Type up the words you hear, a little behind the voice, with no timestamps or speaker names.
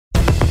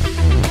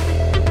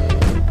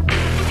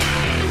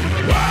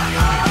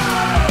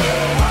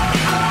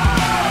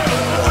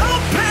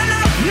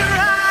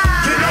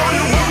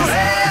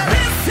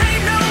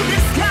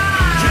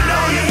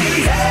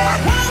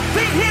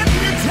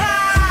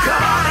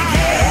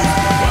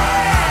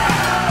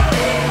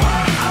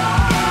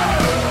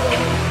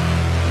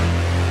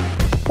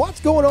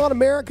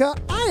America.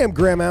 I am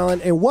Graham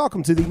Allen, and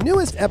welcome to the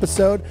newest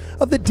episode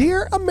of the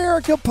Dear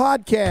America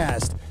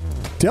podcast.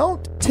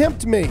 Don't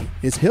tempt me.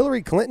 Is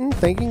Hillary Clinton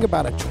thinking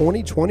about a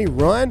 2020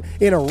 run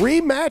in a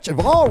rematch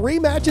of all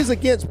rematches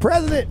against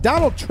President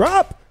Donald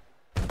Trump?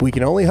 We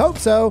can only hope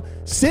so.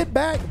 Sit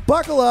back,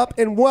 buckle up,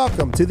 and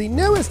welcome to the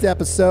newest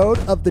episode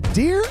of the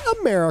Dear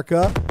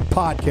America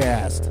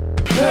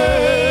podcast.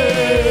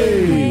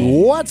 Hey!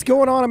 What's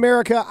going on,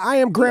 America? I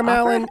am Graham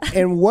Allen,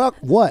 and what?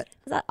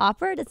 Is that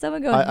opera? Did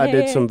someone go? I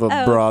did some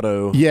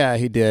vibrato. Yeah,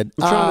 he did.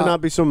 I'm trying to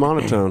not be so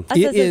monotone.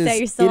 It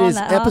is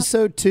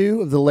episode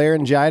 2 of the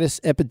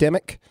laryngitis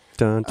epidemic.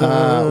 Dun,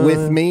 dun.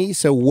 With me.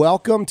 So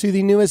welcome to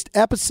the newest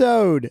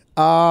episode.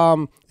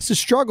 It's a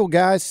struggle,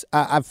 guys.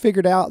 I've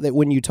figured out that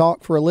when you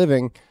talk for a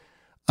living,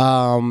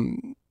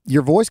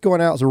 your voice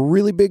going out is a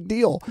really big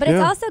deal. But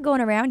it's also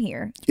going around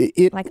here.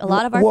 Like a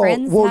lot of our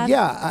friends have...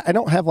 yeah, I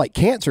don't have like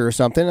cancer or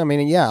something. I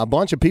mean, yeah, a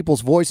bunch of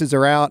people's voices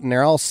are out and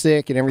they're all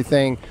sick and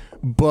everything.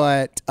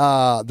 But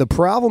the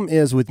problem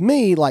is with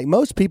me, like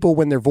most people,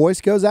 when their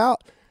voice goes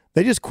out,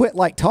 they just quit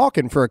like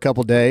talking for a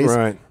couple days,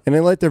 right, and they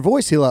let their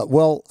voice heal up.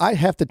 Well, I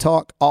have to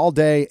talk all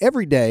day,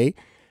 every day,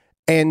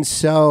 and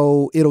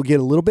so it'll get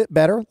a little bit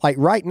better. Like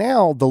right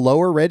now, the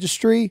lower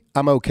registry,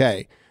 I'm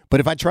okay. But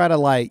if I try to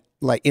like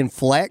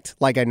inflect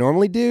like I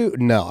normally do,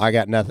 no, I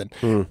got nothing.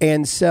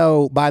 And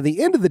so by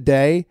the end of the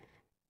day,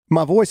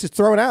 my voice is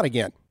thrown out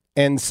again.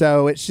 And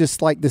so it's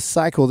just like this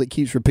cycle that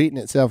keeps repeating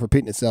itself.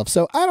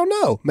 So I don't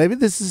know. Maybe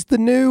this is the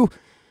new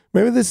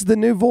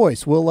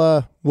voice. We'll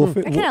I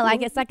kind of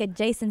like it's like a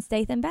Jason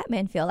Statham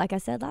Batman feel, like I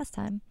said last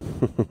time.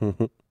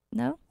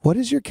 No? What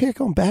is your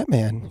kick on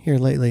Batman here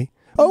lately?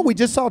 Oh, we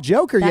just saw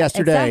Joker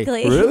yesterday.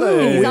 Exactly.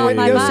 Really? He's on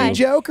my go mind.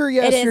 see Joker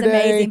yesterday. It is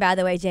amazing, by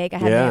the way, Jake. I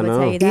had to be able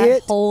to tell you that.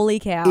 It Holy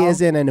cow. is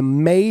an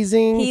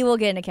amazing He will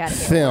get an Academy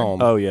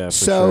film. Oh, yeah, for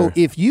So sure.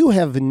 if you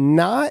have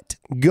not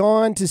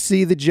gone to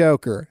see the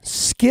Joker,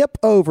 skip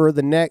over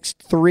the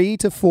next 3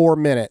 to 4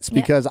 minutes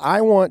because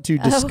I want to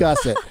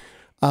discuss it.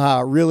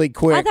 Really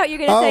quick. I thought you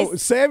were going to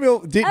say... Samuel,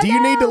 do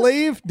you need to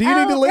leave? Do you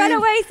need to leave? Run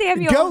away,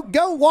 Samuel.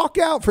 Go walk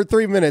out for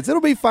 3 minutes.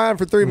 It'll be fine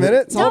for 3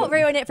 minutes. Don't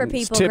ruin it for people,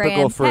 It's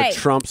typical for a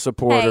Trump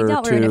supporter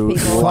don't ruin it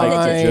for people. like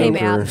That the just came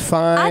Joker. out.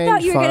 Fine, I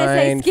thought you were going to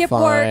say skip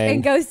work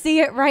and go see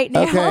it right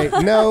now. Okay,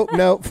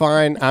 no,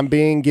 fine. I'm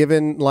being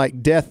given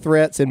like death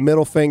threats and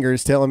middle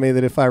fingers telling me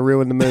that if I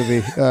ruin the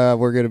movie,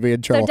 we're going to be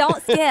in trouble. So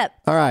don't skip.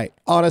 All right.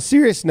 On a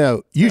serious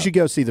note, you should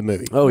go see the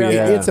movie. Oh,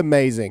 yeah. It's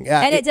amazing.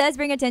 And it does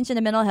bring attention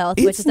to mental health,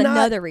 which is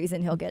another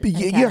reason he'll get an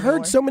Academy You heard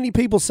Award. so many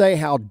people say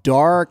how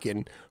dark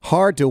and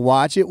hard to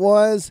watch it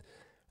was.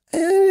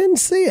 And I didn't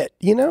see it,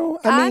 I mean,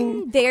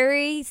 I'm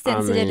very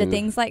sensitive to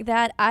things like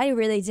that. I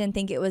really didn't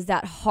think it was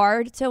that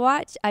hard to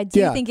watch. I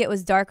do think it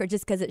was darker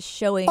just because it's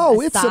showing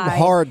it's some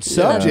hard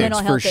subjects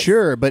for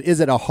sure, but is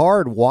it a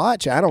hard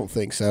watch? I don't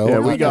think so. Yeah, I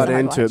we think got it's a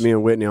hard into it, watch. me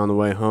and Whitney, on the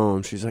way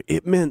home. She's like,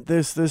 it meant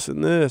this, this,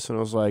 and this. And I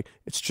was like,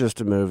 it's just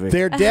a movie.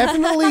 There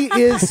definitely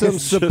is some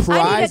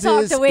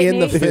surprises in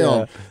the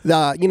film.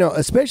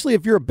 Especially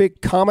if you're a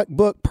big comic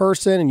book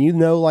person and you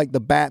know like the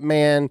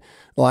Batman,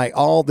 like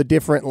all the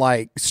different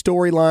like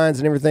storylines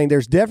and everything.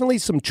 There's definitely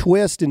some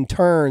twists and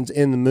turns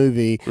in the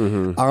movie.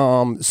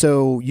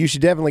 So you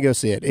should definitely go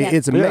see it. Yeah.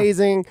 It's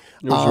amazing.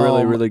 It was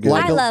really, really good.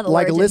 Like, I love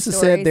like origin Alyssa said,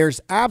 stories.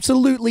 there's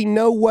absolutely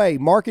no way.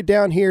 Mark it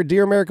down here.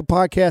 Dear America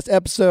Podcast,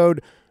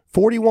 episode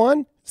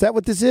 41. Is that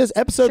what this is?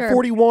 Episode Sure.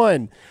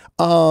 41.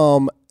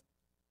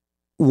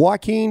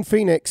 Joaquin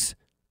Phoenix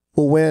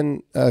will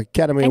win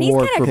Academy And he's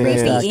Award kind for of Best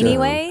creepy Actor.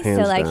 anyway, so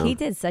Hands like down. he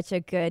did such a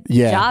good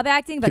Yeah. job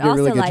acting, but He did a also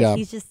really good like job.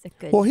 he's just a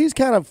good. Well, he's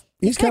kind of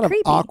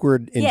creepy.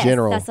 awkward in Yes,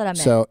 general. that's what I meant.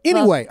 So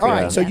anyway, Well, all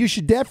right. yeah. So you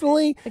should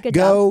definitely A good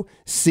go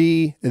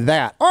see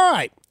that. All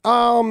right.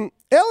 Ellen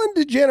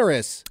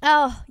DeGeneres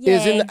Oh, yay.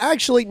 is in.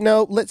 Actually,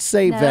 no. Let's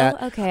save No?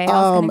 that. Okay, I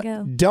was gonna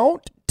go.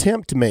 Don't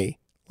tempt me.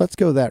 Let's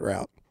go that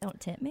route. Don't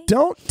tempt me.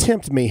 Don't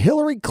tempt me.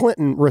 Hillary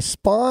Clinton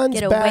responds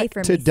Get away back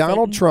from to me,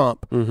 Donald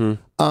Satan.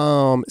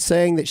 Trump,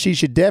 saying that she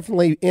should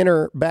definitely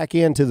enter back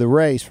into the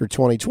race for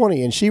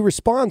 2020. And she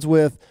responds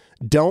with,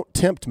 "Don't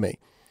tempt me."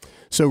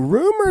 So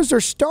rumors are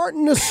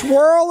starting to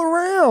swirl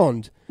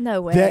around No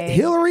way. that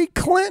Hillary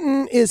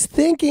Clinton is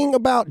thinking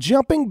about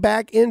jumping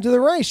back into the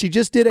race. She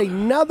just did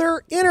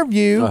another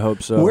interview I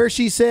hope so. where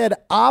she said,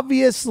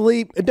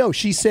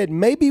 she said,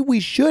 maybe we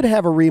should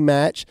have a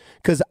rematch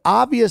because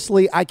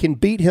obviously I can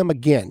beat him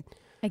again.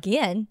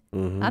 Again?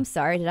 I'm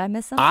sorry. Did I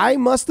miss something? I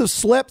must have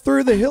slept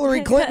through the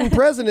Hillary Clinton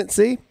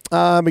presidency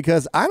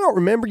because I don't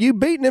remember you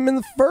beating him in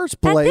the first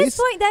At place. this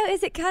point, though,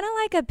 is it kind of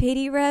like a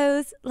pity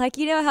rose? Like,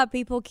 you know how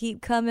people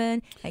keep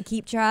coming and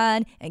keep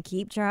trying and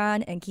keep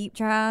trying and keep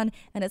trying,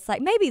 and it's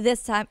like maybe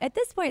this time. At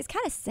this point, it's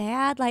kind of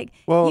sad. Like,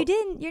 Well,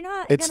 you're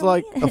not. It's gonna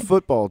like win. a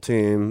football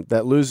team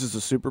that loses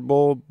the Super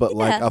Bowl, but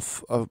like Yeah.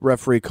 a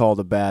referee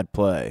called a bad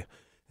play.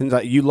 And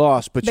like, you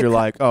lost, but you're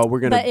like, oh, we're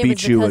going but to it beat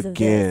was you because of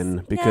again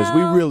this. because we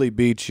No. really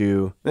beat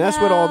you. And that's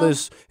what all No.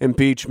 this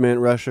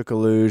impeachment, Russia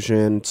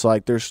collusion, it's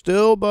like they're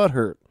still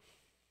butthurt.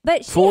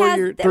 But she 4 has.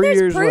 year- 3 There's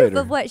years proof later.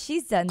 of what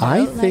she's done. Though. I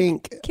Like,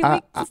 think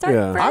Can we start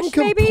yeah. fresh? I'm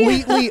maybe?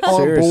 completely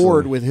on Seriously.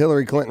 board with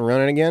Hillary Clinton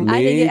running again.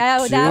 I think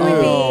that would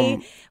too.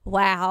 be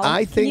wow.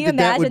 I Can think you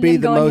that would imagine be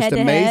them the going most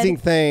head-to-head? amazing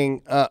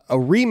thing, a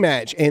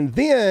rematch. And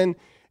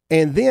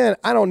then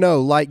I don't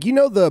know, like, you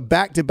know, the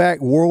back-to-back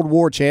World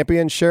War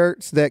champion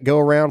shirts that go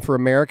around for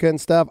America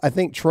and stuff. I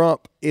think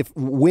Trump,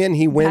 when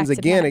he wins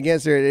again Back-to-back.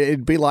 against her,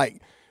 it'd be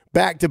like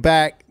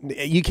back-to-back.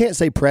 You can't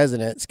say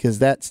presidents because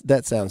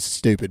that sounds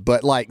stupid,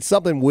 but like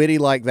something witty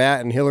like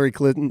that and Hillary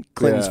Clinton's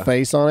Yeah.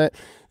 face on it,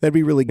 that'd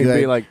be really good.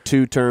 It'd be like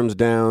 2 terms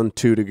down,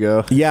 2 to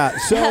go. Yeah.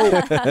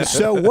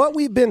 So what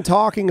we've been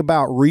talking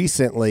about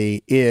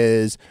recently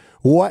is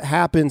what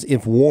happens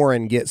if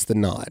Warren gets the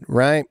nod,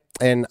 right?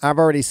 And I've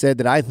already said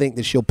that I think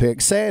that she'll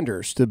pick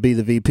Sanders to be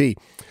the VP.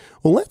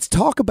 Well, let's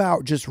talk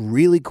about just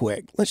really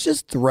quick. Let's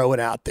just throw it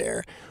out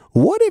there.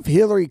 What if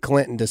Hillary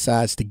Clinton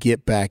decides to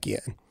get back in?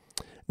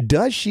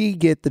 Does she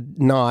get the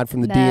nod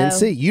from the No.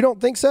 DNC? You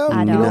don't think so?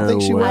 I You don't. don't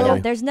think she No will? way. I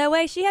don't. There's no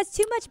way. She has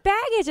too much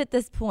baggage at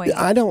this point.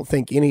 I don't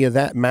think any of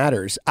that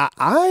matters.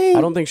 I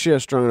don't think she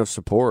has strong enough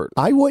support.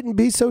 I wouldn't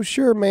be so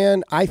sure,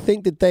 man. I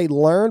think that they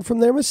learn from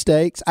their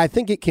mistakes. I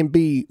think it can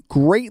be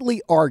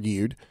greatly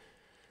argued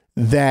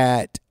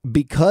that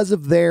because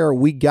of their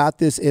 "we got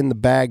this in the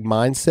bag"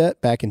 mindset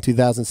back in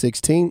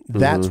 2016,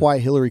 that's why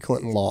Hillary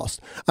Clinton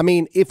lost. I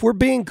mean, if we're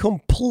being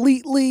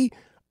completely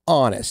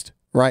honest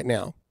right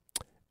now,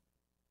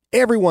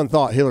 everyone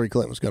thought Hillary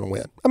Clinton was going to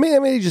win. I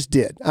mean, he just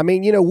did. I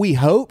mean, you know, we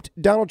hoped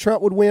Donald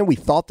Trump would win. We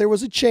thought there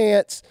was a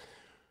chance,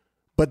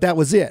 but that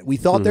was it. We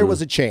thought there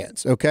was a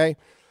chance, okay?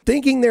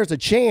 Thinking there's a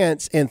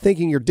chance and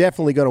thinking you're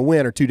definitely going to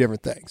win are two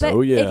different things. But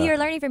Oh, yeah. if you're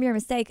learning from your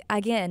mistake,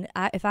 again,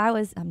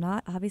 I'm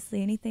not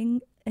obviously anything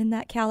in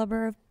that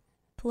caliber of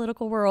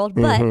political world,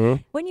 but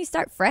when you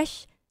start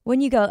fresh, when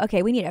you go,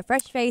 okay, we need a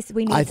fresh face,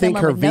 we need I think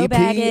someone her with no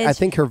baggage. I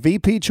think her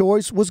VP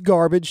choice was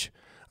garbage.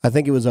 I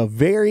think it was a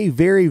very,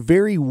 very,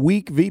 very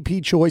weak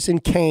VP choice in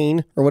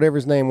Kane or whatever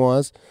his name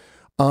was.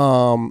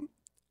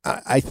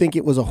 I think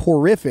it was a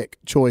horrific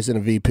choice in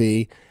a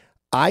VP.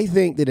 I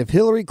think that if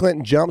Hillary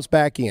Clinton jumps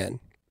back in,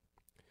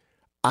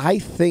 I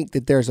think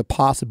that there's a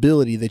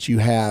possibility that you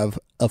have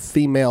a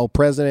female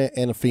president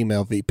and a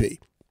female VP.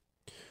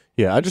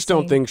 Yeah, I just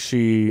don't think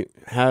she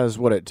has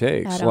what it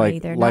takes. I don't like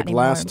either, not like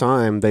anymore. last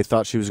time they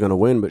thought she was going to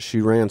win, but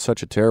she ran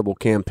such a terrible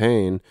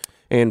campaign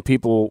and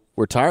people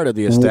were tired of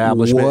the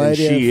establishment What and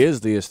she if-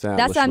 is the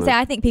establishment. That's what I'm saying.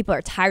 I think people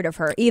are tired of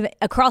her, even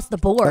across the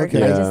board. Okay.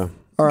 Like, Yeah. just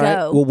All right.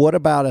 go. Well, what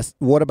about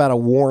a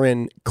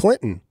Warren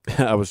Clinton?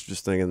 I was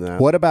just thinking that.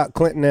 What about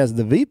Clinton as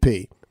the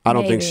VP? I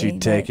don't think Maybe,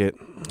 she'd take it.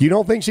 You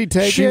don't think she'd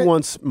take She it?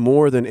 wants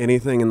more than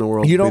anything in the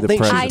world You to don't be the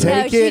think she'd president. I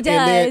know, take she it,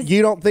 and then does.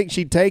 you don't think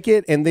she'd take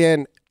it, and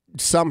then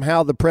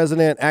somehow the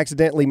president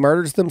accidentally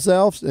murders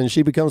themselves, and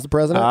she becomes the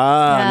president?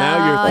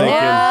 Now you're thinking.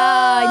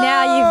 No,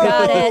 now you've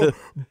got it.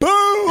 Boom!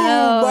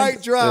 Oh.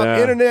 Mic drop.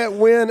 Yeah. Internet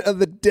win of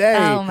the day.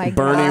 Oh my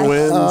Bernie gosh.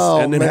 wins Oh,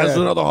 and then man. has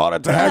another heart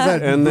attack.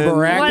 Has a and then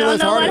miraculous I don't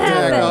know heart what attack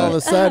happened. all of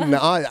a sudden.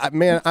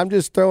 Man, I'm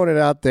just throwing it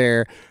out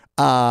there.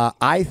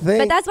 I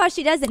think. But that's why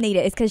she doesn't need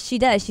it. It's because she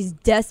does. She's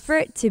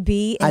desperate to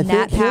be I in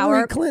that think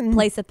Hillary power Clinton-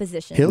 place of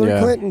position. Hillary Yeah.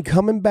 Clinton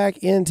coming back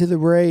into the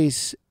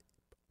race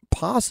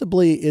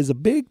possibly is a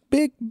big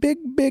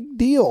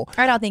deal.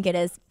 I don't think it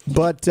is.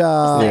 But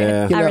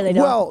Yeah. you I know, really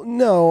don't. well,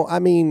 no, I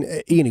mean,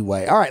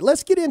 anyway. All right,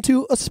 let's get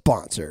into a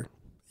sponsor.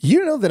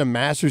 You know that a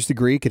master's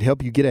degree could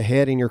help you get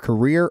ahead in your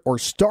career or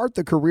start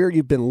the career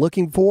you've been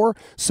looking for.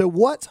 So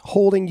what's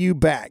holding you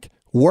back?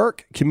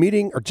 Work,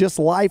 commuting, or just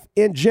life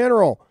in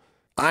general?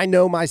 I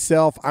know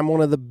myself. I'm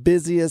one of the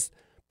busiest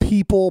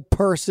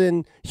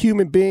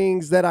human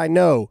beings that I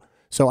know.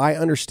 So I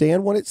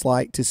understand what it's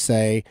like to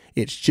say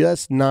it's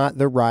just not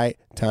the right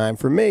time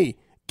for me.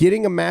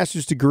 Getting a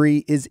master's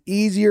degree is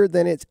easier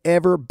than it's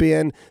ever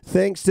been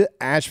thanks to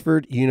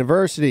Ashford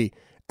University.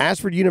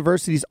 Ashford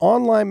University's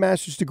online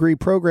master's degree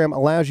program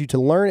allows you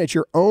to learn at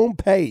your own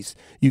pace.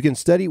 You can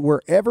study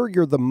wherever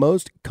you're the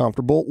most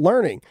comfortable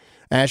learning.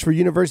 Ashford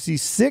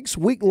University's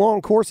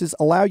 6-week-long courses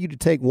allow you to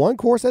take one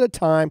course at a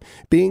time.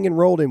 Being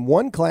enrolled in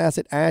one class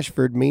at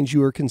Ashford means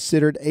you are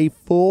considered a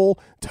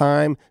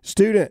full-time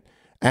student.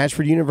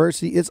 Ashford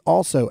University is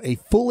also a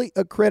fully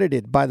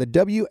accredited by the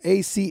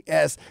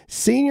WACS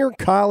Senior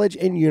College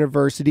and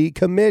University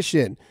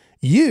Commission.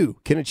 You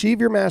can achieve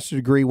your master's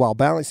degree while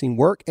balancing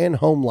work and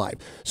home life.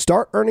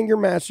 Start earning your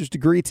master's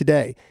degree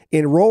today.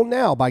 Enroll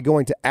now by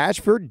going to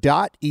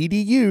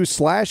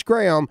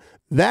ashford.edu/Graham.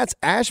 That's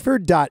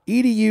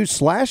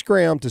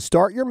ashford.edu/Graham to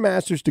start your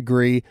master's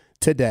degree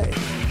today.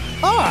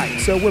 All right,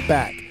 so we're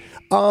back.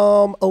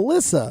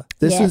 Alyssa,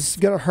 this Yes. is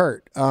going to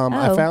hurt.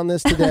 I found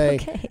this today,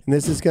 Okay. and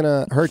this is going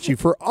to hurt you.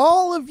 For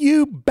all of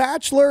you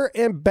Bachelor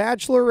and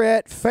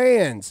Bachelorette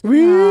fans,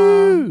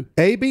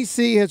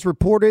 ABC has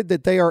reported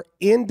that they are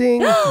ending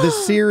the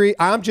series.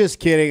 I'm just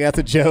kidding. That's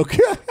a joke.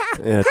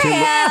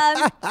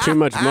 Yeah, too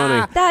much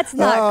money. That's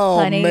not Oh,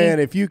 funny. man,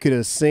 if you could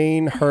have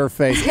seen her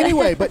face.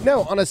 Anyway, but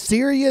no, on a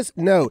serious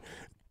note,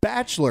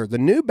 Bachelor, the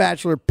new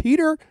Bachelor,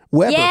 Peter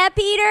Weber. Yeah,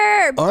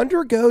 Peter.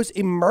 Undergoes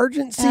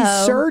emergency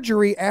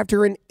surgery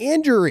after an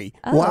injury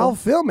while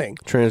filming.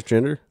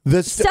 Transgender?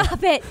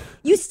 Stop it.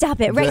 You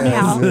stop it right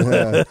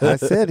now. I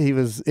said he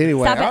was.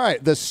 Anyway, Stop it. all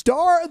right. The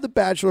star of The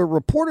Bachelor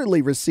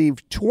reportedly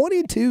received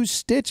 22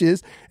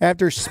 stitches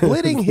after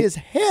splitting his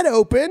head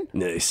open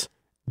Nice.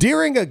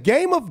 during a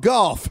game of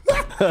golf.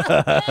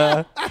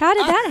 How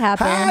did that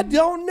happen? I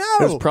don't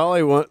It was know.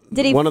 probably one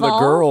Did he of the fall?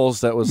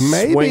 girls that was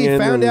Maybe swinging. he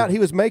found and- out he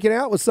was making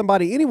out with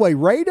somebody. Anyway,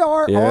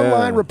 Radar Yeah.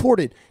 Online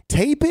reported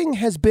taping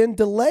has been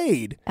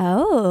delayed.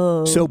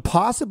 Oh. So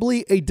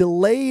possibly a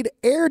delayed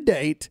air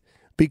date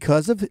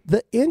because of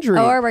the injury.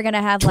 Or we're going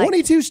to have like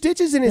 22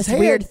 stitches in his this head.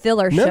 weird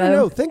filler no, show.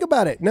 No. Think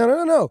about it.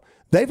 No.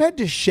 They've had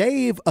to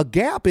shave a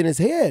gap in his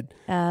head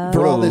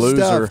for all What a this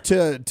loser. stuff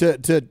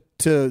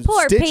to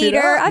poor stitch Peter.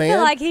 it up, I man.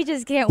 feel like he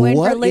just can't win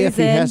what for losing. if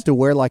he has to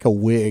wear like a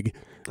wig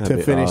That'd to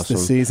be finish awesome.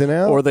 the season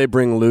out? Or they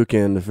bring Luke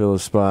in to fill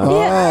his spot.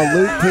 Oh,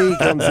 Luke P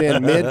comes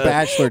in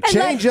mid-bachelor. And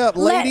Change up,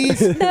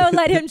 ladies.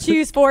 Let him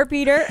choose for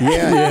Peter.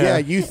 Yeah.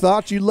 You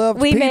thought you loved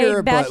We Peter,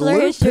 made but Bachelor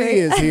Luke history. P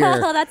is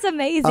here. Oh, that's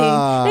amazing.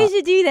 They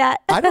should do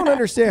that. I don't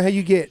understand how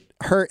you get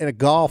hurt in a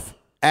golf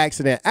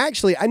accident.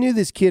 Actually, I knew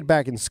this kid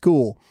back in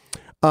school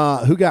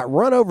who got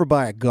run over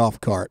by a golf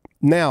cart.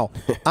 Now,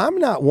 I'm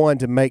not one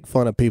to make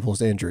fun of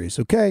people's injuries,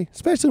 okay?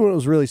 Especially when it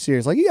was really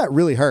serious. Like, he got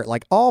really hurt.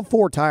 Like, all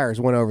 4 tires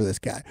went over this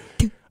guy.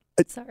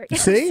 Sorry.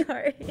 See?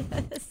 Sorry.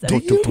 Do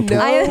you know?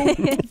 I am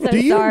so do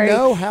you sorry.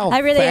 know how I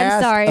really am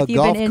fast sorry a if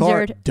you've been golf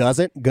cart injured.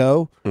 doesn't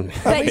go?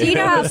 But do you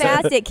know how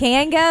fast it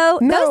can go?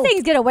 No. Those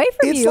things get away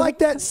from It's you. like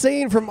that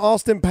scene from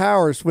Austin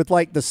Powers with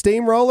like the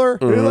steamroller.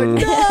 You're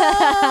like,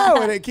 no,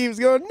 and it keeps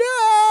going,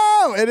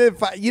 no. And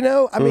if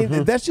I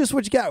mean, that's just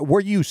what you got. Were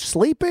you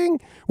sleeping?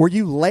 Were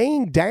you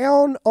laying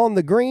down on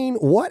the green?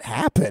 What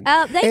happened? They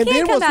and can't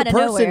then come was out the of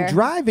person nowhere.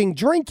 driving,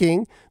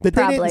 drinking, that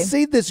they Probably. didn't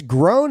see this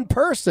grown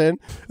person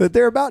that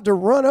they're about to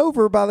run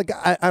over by the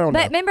guy. I don't know.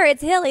 But remember,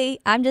 it's hilly.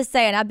 I'm just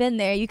saying, I've been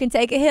there. You can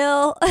take a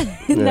hill.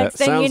 Yeah, Next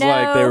thing sounds you know.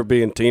 like they were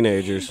being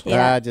teenagers.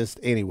 Yeah.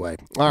 Anyway.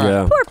 All right.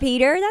 Yeah. Poor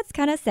Peter. That's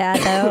kind of sad,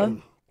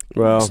 though.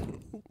 Well,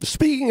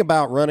 Speaking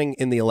about running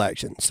in the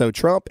election, so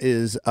Trump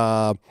is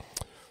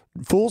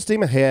full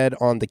steam ahead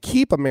on the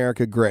Keep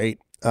America Great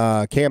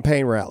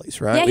campaign rallies,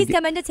 right? Yeah, he's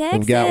coming to Texas.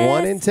 We've got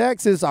one in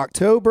Texas,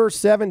 October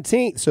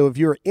 17th. So if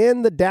you're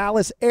in the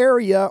Dallas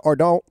area or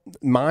don't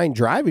mind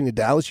driving to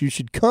Dallas, you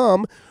should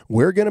come.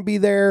 We're going to be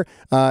there.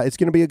 It's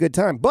going to be a good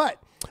time. But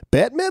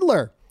Bette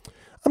Midler,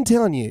 I'm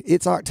telling you,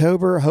 it's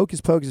October.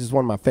 Hocus Pocus is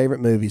one of my favorite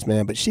movies,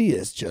 man. But she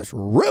is just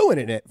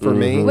ruining it for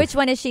me. Which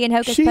one is she in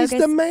Hocus She's Pocus?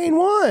 the main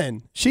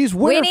one. She's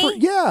winner for, Winnie?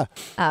 yeah.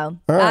 Oh,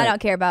 right. I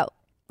don't care about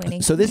Winnie.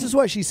 So this is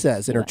what she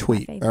says in her One of my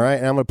tweet. favorites. All right,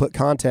 and I'm going to put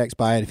context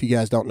by it if you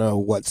guys don't know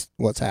what's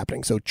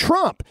happening. So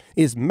Trump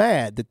is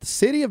mad that the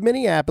city of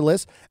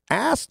Minneapolis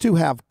asked to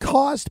have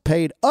cost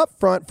paid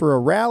upfront for a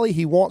rally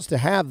he wants to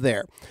have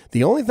there.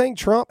 The only thing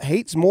Trump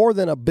hates more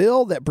than a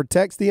bill that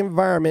protects the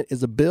environment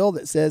is a bill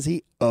that says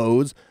he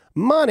owes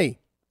money.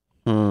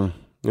 yeah.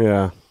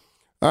 All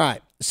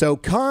right. So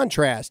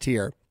contrast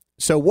here.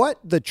 So what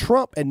the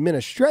Trump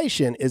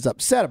administration is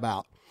upset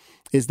about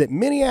is that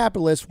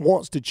Minneapolis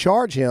wants to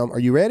charge him, are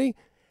you ready?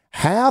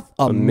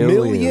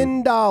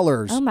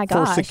 $500,000 Oh my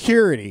for gosh.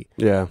 security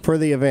Yeah. for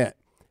the event.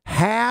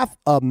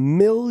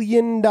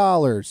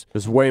 $500,000.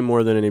 It's way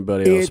more than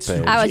anybody else It's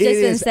paid. I was just it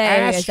gonna is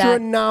say, is that-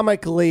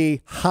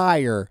 astronomically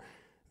higher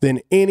than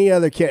any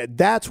other kid.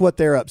 That's what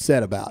they're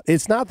upset about.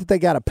 It's not that they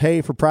got to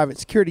pay for private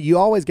security. You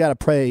always got to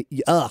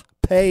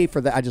pay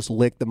for that. I just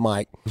licked the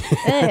mic.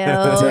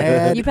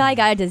 Ew. You probably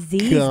got a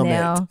disease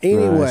now.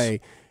 Anyway,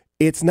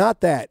 it's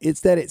not that.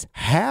 It's that it's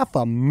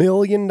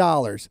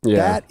 $500,000. Yeah.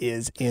 That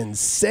is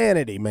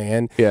insanity,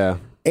 man. Yeah.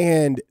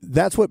 And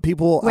that's what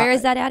people. Where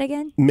is that at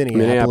again?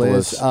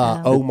 Minneapolis.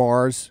 Minneapolis.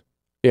 Omar's.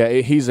 Yeah,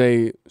 he's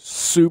a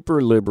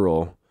super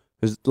liberal.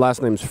 His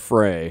last name's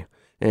Frey.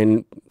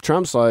 And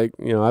Trump's like,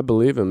 I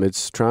believe him.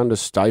 It's trying to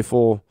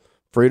stifle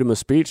freedom of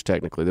speech,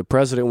 technically. The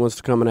president wants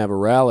to come and have a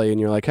rally,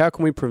 and you're like, how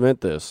can we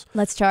prevent this?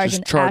 Let's charge Just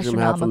an charge him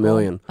astronomical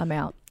 $500,000.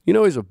 amount.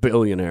 He's a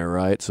billionaire,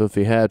 right? So if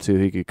he had to,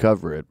 he could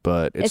cover it.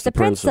 But it's the the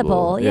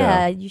principle.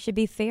 Yeah, you should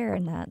be fair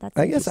in that. That's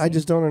I guess I interesting.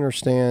 just don't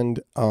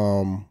understand.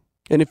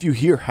 And if you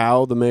hear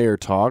how the mayor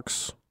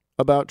talks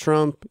about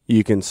Trump,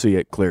 you can see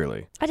it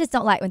clearly. I just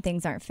don't like when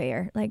things aren't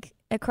fair. Like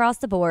across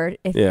the board,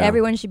 if Yeah.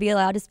 everyone should be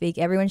allowed to speak,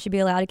 everyone should be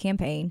allowed to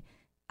campaign.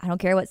 I don't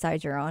care what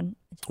side you're on.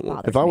 It just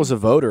bothers If I me. was a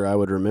voter, I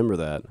would remember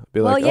that. I'd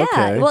be well, like, yeah.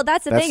 okay. Well,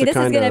 that's the thing. This is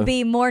going to kinda-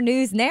 be more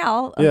news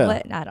now. Yeah.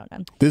 But I don't know.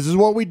 This is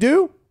what we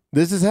do.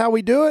 This is how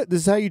we do it.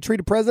 This is how you treat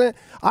a president.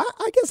 I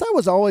guess I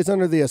was always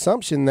under the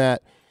assumption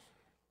that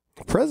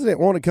the president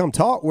wanted to come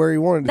talk where he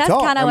wanted to That's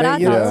talk. kinda what I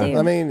you thought, know, too.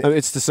 I mean,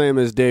 It's the same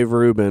as Dave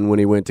Rubin when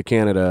he went to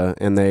Canada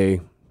and they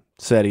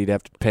said he'd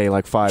have to pay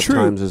like 5 True.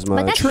 times as But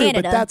much. that's true,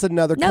 Canada. but that's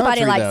another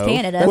Nobody country, likes though.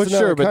 Canada. That's Well,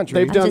 another sure, but country.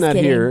 they've I'm done just that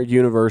kidding. here.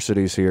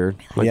 Universities here,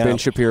 like Yeah. Ben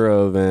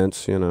Shapiro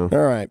events. All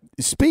right.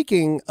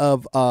 Speaking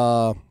of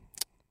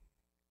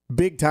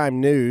big time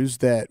news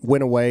that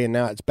went away and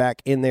now it's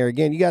back in there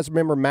again. You guys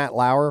remember Matt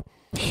Lauer?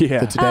 Yeah.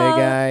 The Today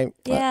guy.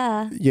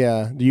 Yeah.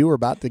 Yeah, you were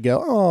about to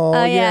go. Oh,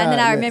 yeah, and then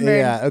I remembered.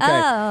 Yeah, okay.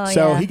 Oh,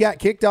 so yeah. he got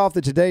kicked off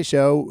the Today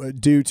Show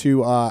due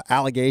to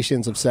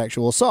allegations of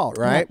sexual assault,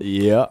 right?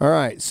 Yeah. All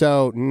right.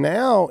 So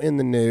now in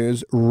the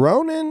news,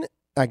 Ronan,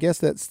 I guess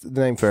that's the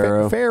name,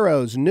 Farrow.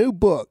 Farrow's new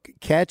book,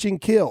 Catch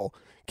and Kill,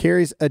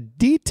 carries a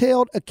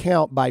detailed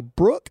account by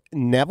Brooke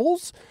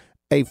Nevels,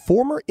 a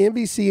former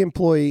NBC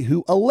employee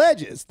who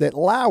alleges that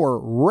Lauer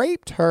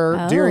raped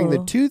her during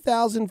the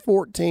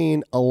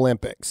 2014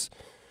 Olympics.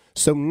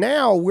 So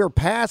now we're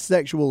past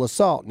sexual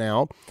assault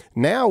now.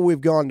 Now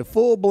we've gone to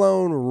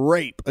full-blown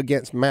rape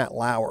against Matt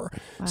Lauer.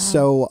 Wow.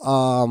 So,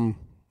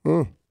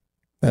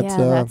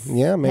 that's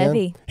man.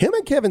 heavy. Him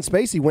and Kevin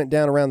Spacey went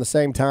down around the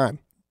same time.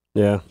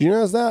 Yeah. Did you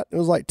notice that? It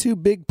was like two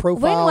big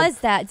profile. When was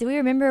that? Do we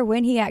remember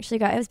when he actually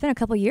got? It's been a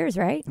couple years,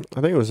 right?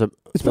 I think it was It's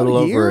a been little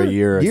a over a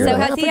year. year Year ago. So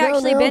and a has half he ago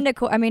actually now? been to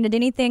court? I mean, did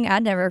anything? I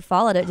never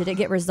followed it. Did it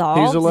get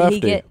resolved? He's a Did he lefty.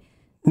 get,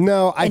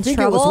 No, I in think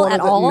it was trouble one of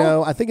at the, all?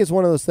 no, I think it's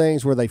one of those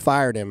things where they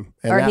fired him,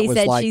 and or that he was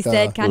said, like she the,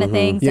 said kind of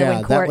thing? So yeah,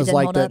 in court, that it was didn't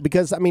like hold that up.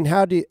 because I mean,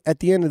 how do at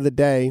the end of the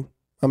day?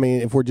 I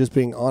mean, if we're just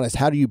being honest,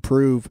 how do you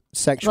prove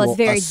sexual Well, it's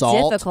very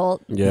assault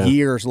difficult. Yeah.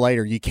 years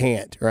later? You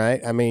can't, right?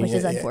 I mean, Which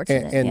is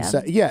unfortunate, And yeah.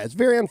 so, yeah, it's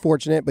very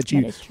unfortunate, but That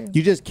you is true.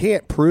 you just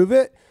can't prove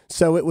it.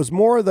 So it was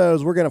more of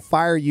those we're going to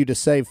fire you to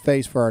save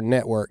face for our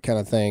network kind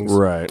of things.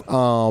 Right.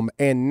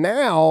 And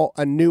now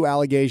a new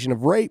allegation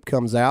of rape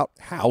comes out.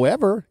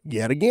 However,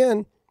 yet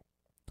again,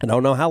 I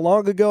don't know how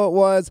long ago it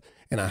was,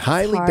 and I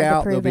highly hard to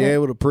doubt they'll prove be it.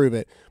 able to prove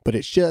it. But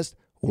it's just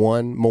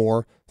one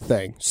more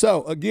thing.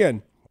 So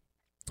again,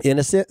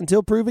 innocent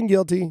until proven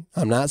guilty.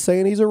 I'm not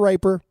saying he's a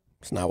raper.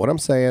 It's not what I'm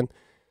saying.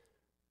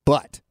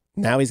 But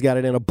now he's got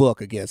it in a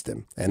book against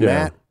him, and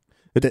Yeah.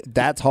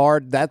 that's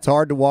hard. That's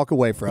hard to walk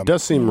away from. It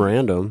does seem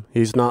random.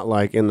 He's not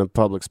like in the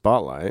public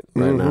spotlight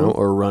right now Mm-hmm.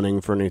 or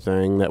running for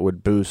anything that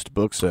would boost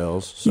book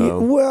sales. Yeah, So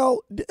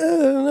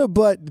well,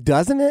 but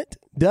doesn't it?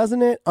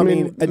 Doesn't it? I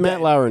mean,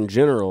 Matt Lauer in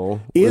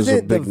general is a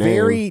isn't the big name.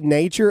 very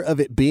nature of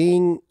it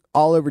being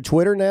all over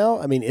Twitter now?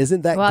 I mean,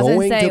 isn't that Well, I was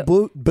going gonna say-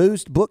 to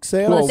boost book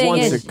sales? Well, Well, the thing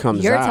once is, it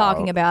comes you're out.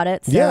 talking about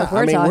it. So yeah, if we're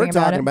I mean, talking we're about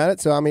talking it. about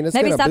it. So I mean, it's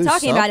Maybe gonna stop boost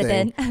talking about it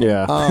something. then.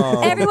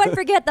 Yeah. Everyone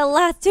forget the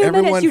last 2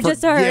 minutes you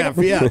just heard.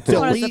 Yeah, I wanna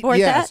delete. support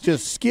Yes, that.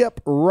 just skip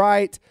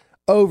right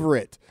over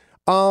it.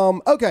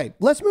 Okay,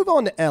 let's move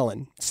on to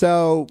Ellen.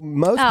 So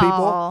most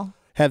people Aw.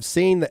 have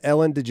seen the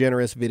Ellen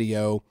DeGeneres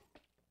video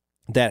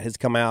that has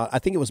come out. I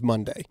think it was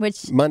Monday.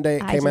 Which Monday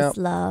it I came just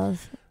out.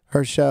 love.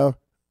 Her show.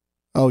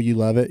 Oh, you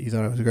love it? You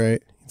thought it was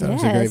great? You thought it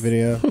was a great Yes.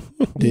 video?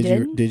 Did you?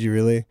 didn't? Did you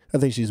really? I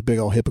think she's a big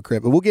old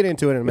hypocrite, but we'll get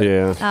into it in a minute.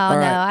 Yeah. Oh, All no,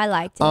 right. I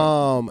liked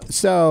it.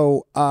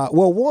 So,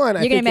 well, one,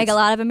 I You're think going to make a it's-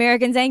 lot of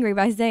Americans angry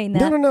by saying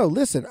that. No.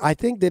 Listen, I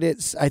think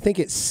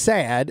it's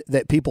sad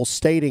that people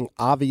stating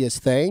obvious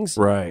things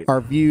Right.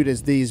 are viewed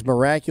as these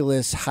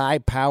miraculous,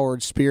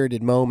 high-powered,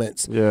 spirited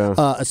moments. Yeah.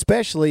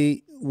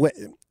 Especially.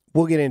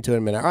 We'll get into it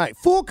in a minute. All right,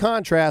 full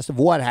contrast of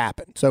what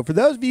happened. So for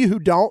those of you who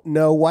don't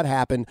know what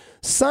happened,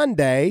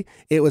 Sunday,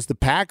 it was the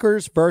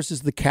Packers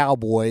versus the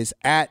Cowboys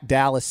at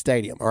Dallas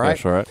Stadium, all right?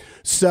 That's right.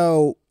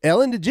 So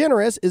Ellen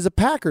DeGeneres is a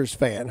Packers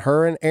fan.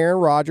 Her and Aaron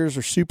Rodgers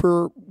are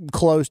super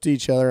close to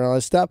each other and all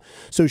this stuff.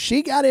 So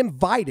she got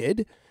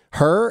invited,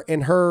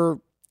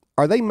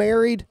 are they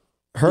married?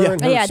 Her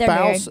and her Yeah, they're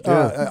spouse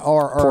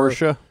are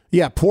Portia.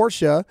 yeah,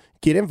 Portia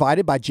get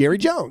invited by Jerry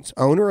Jones,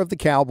 owner of the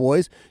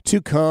Cowboys, to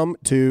come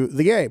to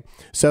the game.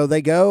 So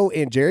they go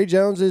in Jerry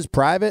Jones's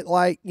private,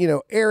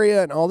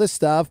 area and all this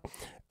stuff.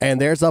 And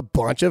there's a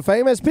bunch of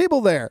famous people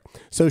there.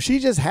 So she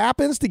just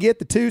happens to get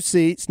the two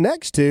seats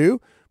next to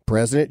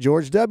President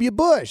George W.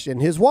 Bush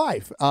and his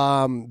wife.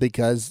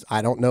 Because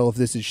I don't know if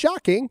this is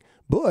shocking,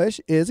 Bush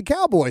is a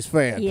Cowboys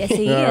fan. Yes,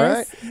 he All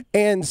is. right?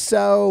 And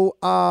so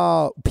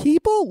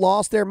people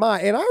lost their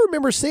mind. And I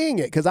remember seeing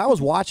it because I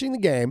was watching the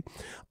game.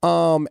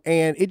 And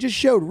it just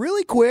showed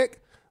really quick,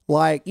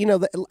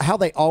 how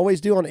they always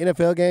do on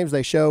NFL games.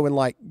 They show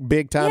when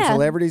big time Yeah.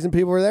 celebrities and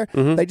people were there.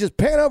 They just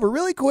pan over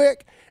really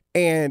quick.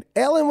 And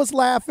Ellen was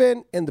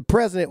laughing and the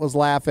president was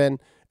laughing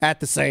at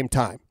the same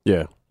time.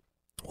 Yeah.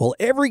 Well,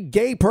 every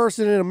gay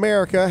person in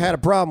America had a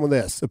problem with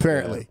this,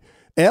 apparently.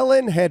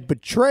 Ellen had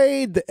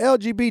betrayed the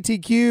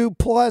LGBTQ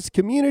plus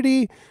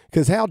community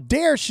because how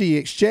dare she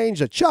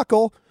exchange a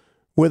chuckle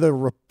with a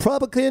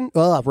Republican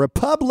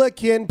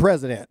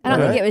president. I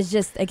don't all think right? it was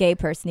just a gay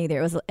person either.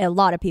 It was a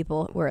lot of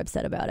people were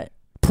upset about it.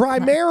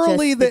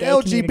 Primarily just the the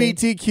gay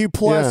community. LGBTQ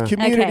plus Yeah.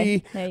 community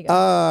Okay, there you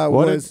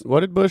go. What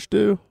did Bush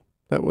do?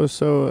 That was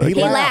so. He He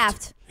laughed.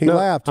 laughed. He No,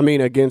 laughed. I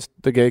mean, against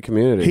the gay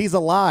community. He's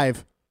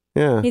alive.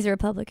 yeah. He's a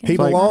Republican. He I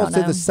belongs don't to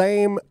the know.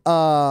 same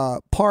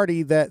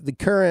party that the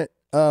current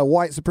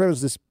white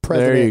supremacist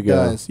There you president go.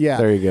 does. Yeah.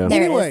 There you go.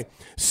 There it Anyway,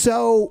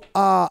 so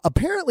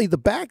apparently the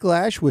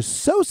backlash was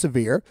so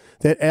severe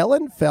that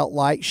Ellen felt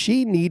like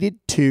she needed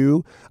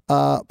to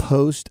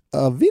post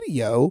a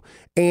video.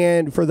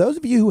 And for those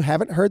of you who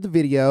haven't heard the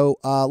video,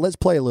 let's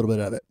play a little bit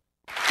of it.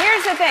 Here's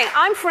here's the thing.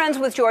 I'm friends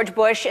with George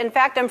Bush. In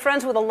fact, I'm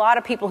friends with a lot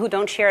of people who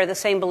don't share the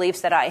same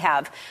beliefs that I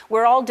have.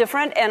 We're all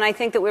different, and I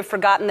think that we've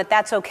forgotten that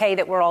that's okay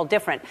that we're all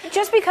different.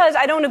 Just because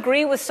I don't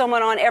agree with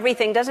someone on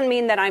everything doesn't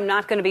mean that I'm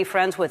not going to be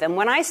friends with them.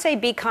 When I say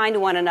be kind to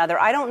one another,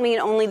 I don't mean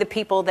only the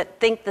people that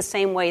think the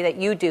same way that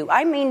you do.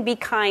 I mean be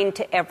kind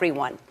to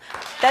everyone.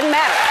 Doesn't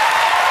matter.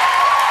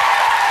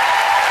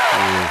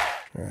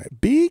 All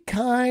right. Be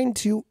kind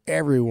to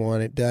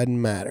everyone. It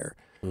doesn't matter.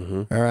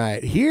 Mm-hmm. All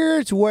right.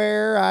 Here's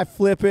where I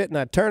flip it and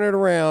I turn it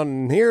around,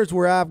 and here's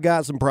where I've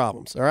got some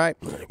problems. All right.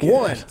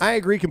 One, I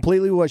agree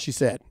completely with what she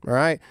said. All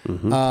right.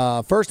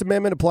 Mm-hmm. First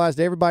Amendment applies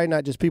to everybody,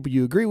 not just people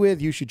you agree with.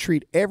 You should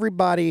treat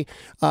everybody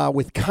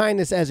with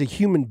kindness as a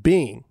human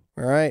being.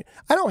 All right.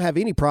 I don't have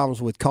any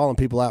problems with calling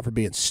people out for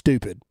being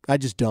stupid. I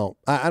just don't.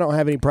 I don't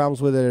have any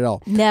problems with it at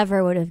all.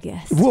 Never would have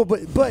guessed. Well,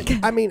 but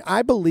I mean,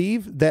 I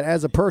believe that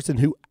as a person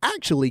who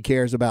actually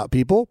cares about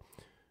people,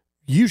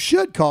 you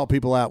should call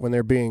people out when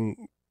they're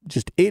being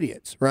just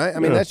idiots, right? I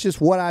mean, that's just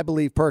what I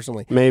believe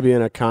personally. Maybe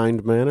in a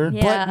kind manner.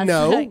 Yeah,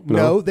 but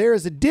no, there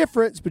is a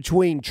difference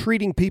between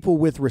treating people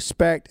with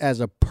respect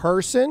as a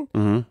person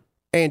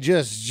and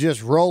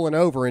just rolling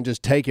over and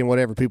just taking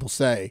whatever people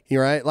say. You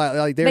right?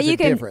 Like there's but you a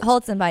can difference.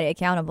 hold somebody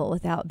accountable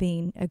without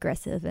being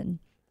aggressive and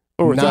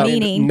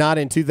meaning. Not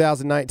in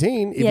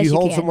 2019. If yes, you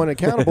hold can. someone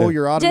accountable,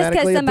 you're automatically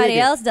just because somebody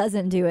bigot. else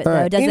doesn't do it, All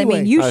though, doesn't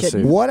mean you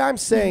shouldn't. What I'm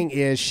saying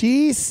is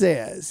she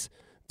says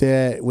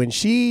that when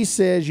she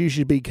says you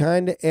should be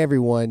kind to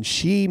everyone,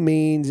 she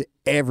means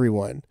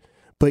everyone.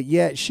 But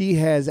yet she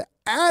has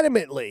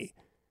adamantly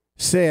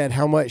said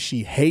how much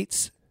she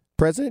hates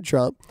President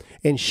Trump,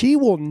 and she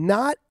will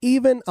not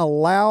even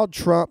allow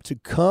Trump to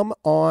come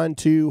on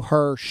to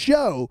her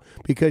show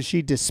because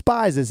she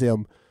despises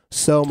him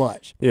so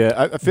much. Yeah,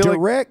 I feel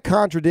direct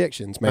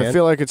contradictions, man. I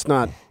feel like it's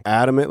not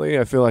adamantly.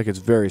 I feel like it's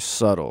very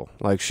subtle.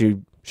 Like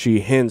she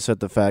hints at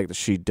the fact that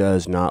she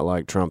does not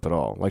like Trump at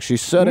all. Like she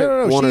said it one or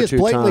two times. She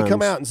has blatantly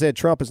come out and said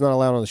Trump is not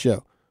allowed on the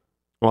show.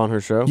 On her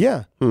show?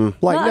 Yeah.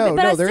 Like, well,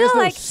 no, there is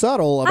no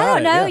subtle about it. I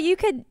don't know. Yeah. You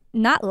could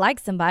not like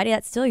somebody.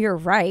 That's still your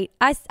right.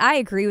 I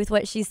agree with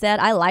what she said.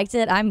 I liked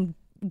it. I'm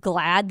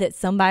glad that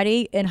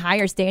somebody in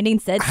higher standing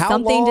said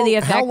something to the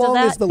effect of that. How long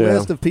is the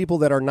list of people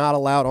that are not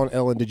allowed on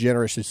Ellen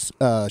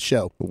DeGeneres'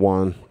 show?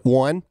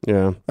 One?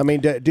 Yeah. I mean,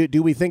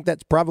 do we think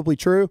that's probably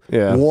true?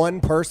 Yeah.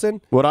 One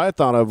person? What I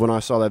thought of when I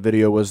saw that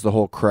video was the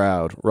whole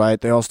crowd, right?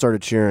 They all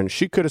started cheering.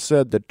 She could have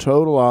said the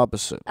total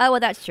opposite. Oh,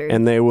 well, that's true.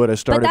 And they would have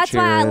started cheering. But that's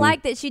why I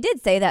like that she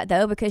did say that,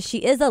 though, because she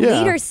is a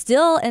leader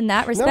still in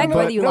that respect,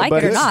 whether you like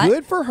it or not. It's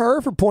good for her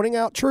for pointing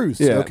out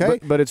truths, okay?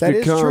 But that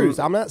is truth.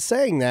 I'm not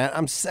saying that.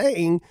 I'm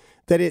saying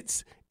that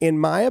it's, in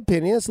my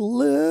opinion, it's a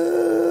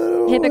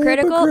little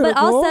hypocritical. But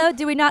also,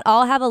 do we not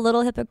all have a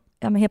little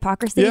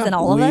hypocrisies in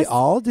all of us? We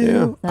all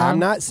do. Yeah. I'm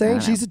not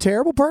saying she's a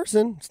terrible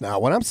person. It's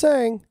not what I'm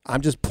saying.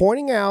 I'm just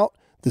pointing out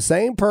the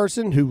same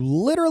person who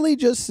literally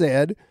just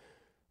said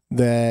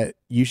that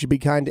you should be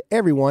kind to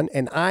everyone,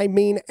 and I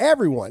mean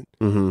everyone,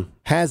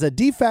 has a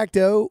de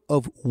facto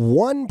of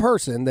one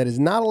person that is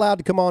not allowed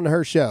to come on to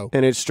her show.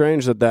 And it's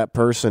strange that that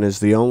person is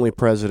the only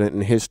president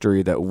in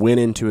history that went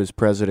into his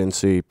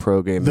presidency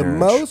pro-gay marriage. The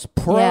most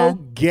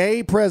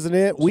pro-gay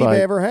president we've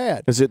ever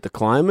had. Is it the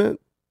climate?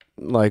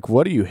 Like,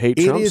 what do you hate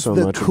Trump so much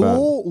about? It is the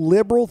cool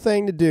liberal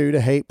thing to do to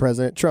hate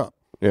President Trump.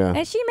 Yeah.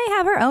 And she may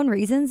have her own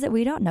reasons that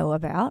we don't know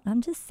about. I'm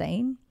just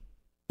saying.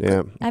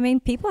 Yeah. I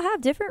mean, people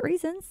have different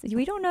reasons.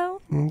 We don't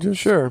know. I'm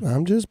just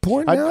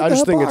pointing out the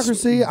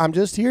hypocrisy. I'm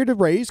just here to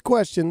raise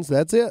questions.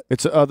 That's it.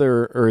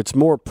 It's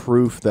more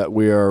proof that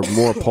we are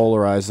more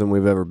polarized than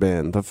we've ever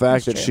been. The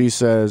fact that she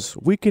says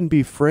we can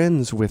be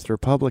friends with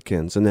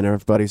Republicans, and then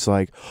everybody's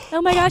like,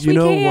 "Oh my gosh, you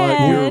know can.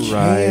 what? You're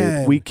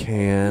right. We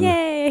can."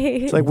 Yay!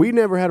 It's like we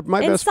never had.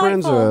 My best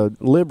friend's a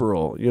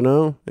liberal,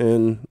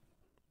 and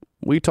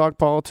we talk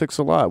politics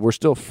a lot. We're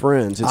still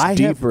friends. It's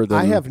deeper than.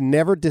 I have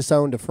never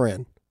disowned a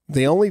friend.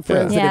 The only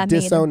friends that have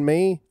disowned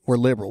me were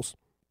liberals.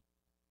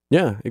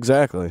 Yeah,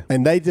 exactly.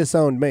 And they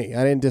disowned me.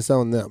 I didn't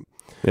disown them.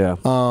 Yeah.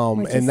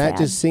 And that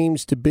just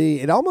seems to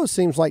be, it almost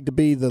seems like to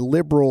be the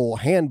liberal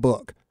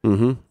handbook.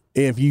 Mm-hmm.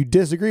 If you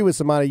disagree with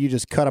somebody, you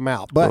just cut them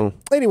out. But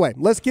anyway,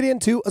 let's get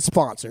into a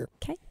sponsor.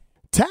 Okay.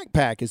 TAC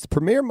Pack is the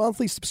premier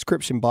monthly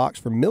subscription box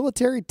for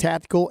military,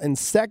 tactical, and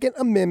Second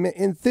Amendment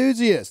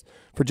enthusiasts.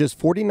 For just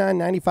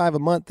 $49.95 a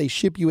month, they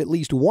ship you at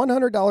least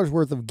 $100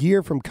 worth of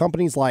gear from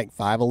companies like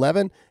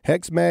 511,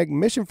 HexMeg,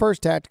 Mission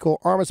First Tactical,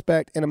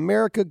 Armaspect, and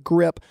America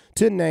Grip,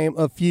 to name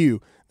a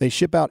few. They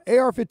ship out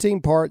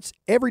AR-15 parts,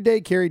 everyday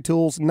carry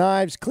tools,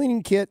 knives,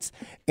 cleaning kits,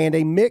 and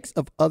a mix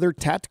of other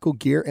tactical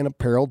gear and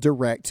apparel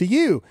direct to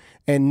you.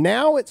 And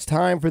now it's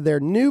time for their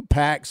new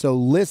pack, so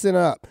listen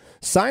up.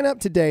 Sign up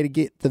today to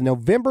get the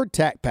November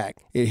Tac Pack.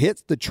 It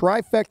hits the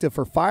trifecta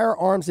for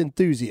firearms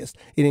enthusiasts.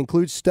 It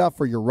includes stuff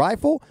for your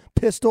rifle,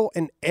 pistol,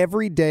 and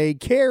everyday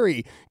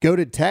carry. Go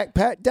to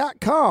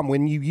TacPack.com.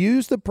 When you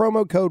use the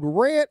promo code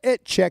RANT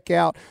at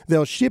checkout,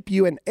 they'll ship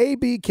you an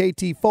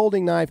ABKT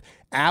folding knife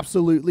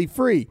absolutely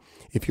free.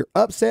 If you're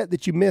upset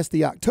that you missed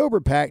the October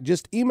pack,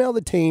 just email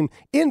the team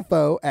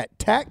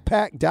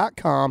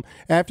info@tacpack.com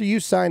after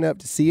you sign up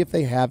to see if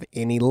they have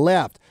any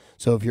left.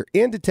 So if you're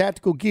into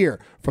tactical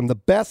gear from the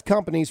best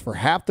companies for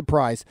half the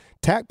price,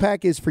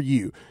 TacPack is for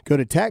you. Go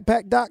to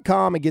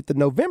TacPack.com and get the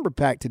November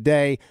pack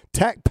today.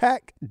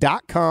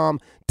 TacPack.com,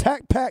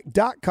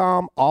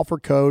 TacPack.com, offer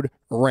code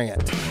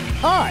RANT.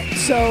 All right,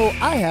 so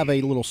I have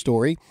a little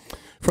story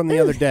from the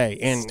other day.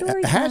 And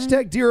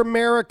hashtag Dear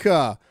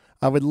America.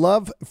 I would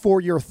love for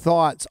your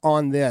thoughts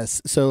on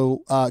this.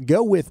 So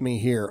go with me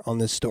here on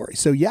this story.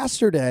 So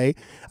yesterday,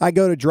 I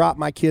go to drop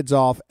my kids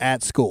off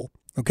at school.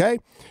 Okay.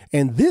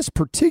 And this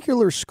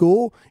particular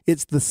school,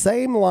 it's the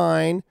same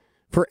line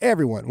for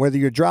everyone, whether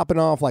you're dropping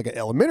off like an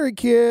elementary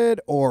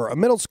kid or a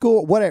middle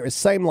school, whatever, it's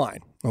same line.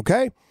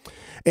 Okay.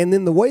 And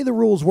then the way the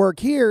rules work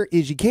here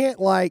is you can't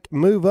like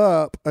move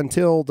up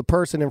until the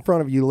person in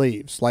front of you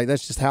leaves. Like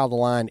that's just how the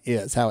line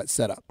is, how it's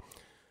set up.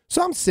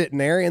 So I'm sitting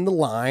there in the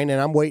line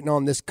and I'm waiting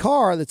on this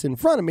car that's in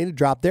front of me to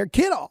drop their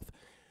kid off.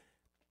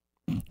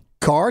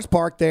 Car's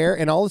parked there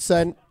and all of a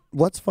sudden,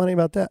 what's funny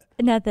about that?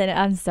 Nothing.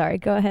 I'm sorry.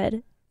 Go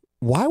ahead.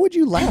 Why would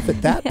you laugh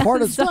at that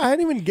part of the story? I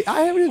haven't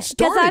even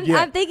started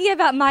yet. I'm thinking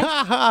about my.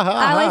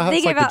 I was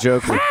thinking about the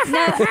Joker.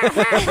 No,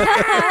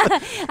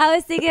 I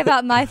was thinking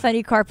about my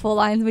funny carpool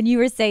lines when you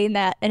were saying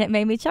that, and it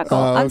made me chuckle.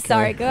 I'm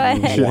sorry. Go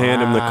ahead. You should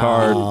hand him the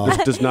card. This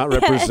does not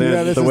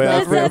represent the way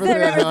I feel. This doesn't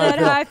represent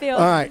how I feel.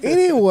 All right.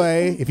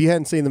 Anyway, if you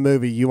hadn't seen the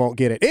movie, you won't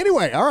get it.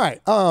 Anyway, all right.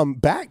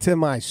 Back to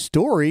my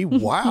story.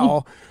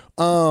 Wow.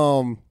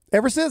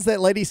 Ever since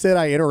that lady said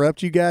I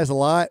interrupt you guys a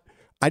lot,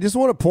 I just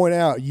want to point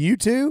out you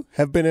two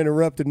have been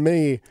interrupting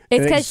me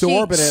an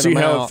exorbitant See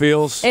amount. how it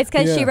feels? It's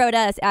because she wrote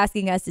us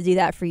asking us to do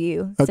that for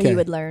you, so you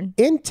would learn.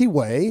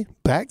 Anyway,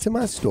 back to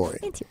my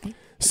story.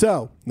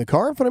 So the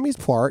car in front of me is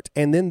parked,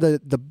 and then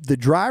the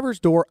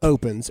driver's door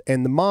opens,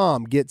 and the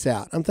mom gets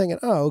out. I'm thinking,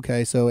 oh,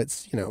 okay, so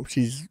it's,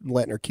 she's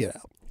letting her kid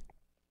out.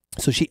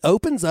 So she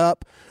opens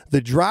up the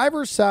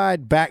driver's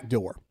side back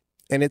door,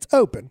 and it's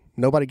open.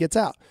 Nobody gets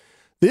out.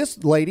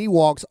 This lady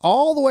walks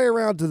all the way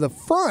around to the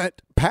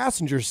front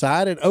passenger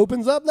side and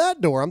opens up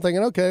that door. I'm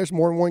thinking, okay, there's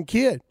more than one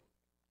kid.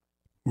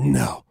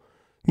 No.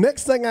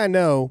 Next thing I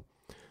know,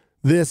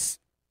 this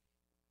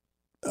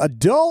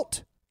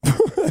adult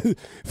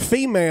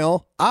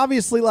female,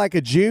 obviously like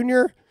a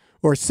junior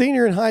or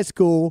senior in high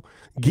school,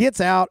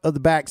 gets out of the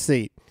back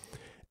seat.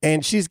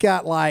 And she's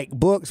got like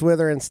books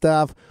with her and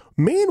stuff.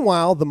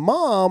 Meanwhile, the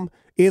mom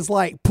is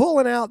like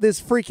pulling out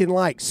this freaking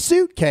like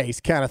suitcase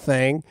kind of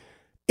thing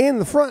in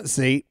the front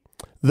seat.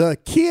 The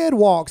kid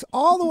walks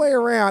all the way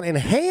around and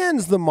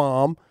hands the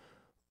mom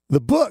the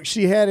book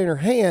she had in her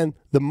hand.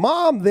 The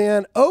mom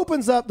then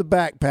opens up the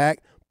backpack,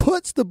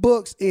 puts the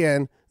books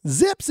in,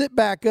 zips it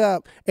back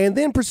up, and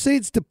then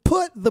proceeds to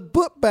put the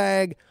book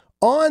bag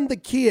on the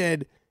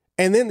kid,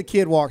 and then the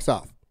kid walks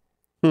off.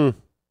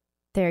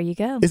 There you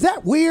go. Is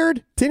that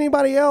weird to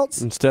anybody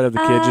else? Instead of the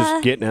kid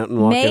just getting out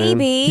and walking in.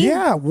 Maybe.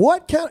 Yeah,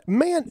 what kind of,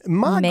 man,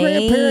 my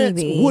grandparents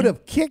would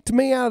have kicked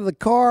me out of the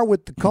car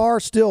with the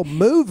car still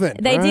moving.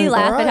 They do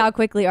laugh at how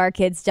quickly our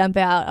kids jump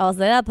out. I was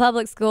like,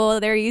 public school,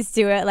 they're used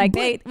to it. Like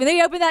when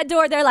they open that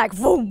door, they're like,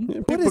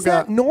 boom. But is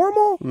that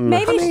normal?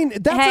 Maybe. I mean,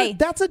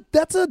 that's a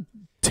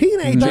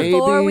teenager.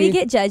 Before we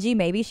get judgy,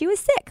 maybe she was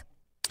sick.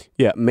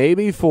 Yeah,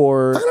 maybe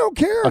for I don't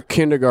care. a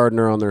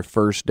kindergartner on their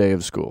first day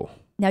of school.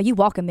 Now you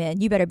walk them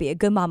in. You better be a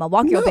good mama.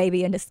 Walk your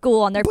baby into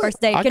school on their first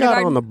day of I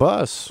kindergarten. got on the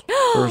bus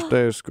first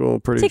day of school.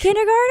 Pretty to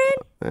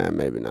kindergarten?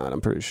 Maybe not.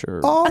 I'm pretty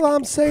sure. All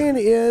I'm saying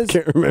is,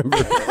 Can't remember.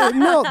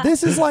 no.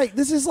 This is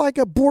like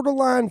a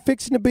borderline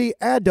fixing to be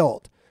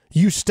adult.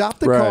 You stop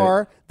the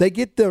car. They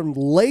get their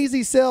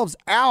lazy selves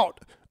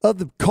out of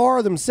the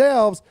car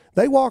themselves.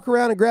 They walk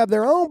around and grab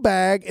their own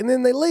bag, and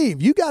then they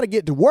leave. You got to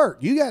get to work.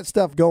 You got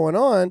stuff going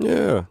on.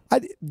 Yeah.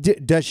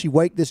 Does she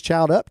wake this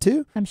child up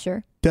too? I'm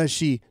sure. Does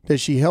she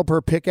help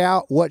her pick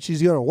out what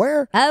she's going to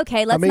wear?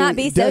 Okay, let's not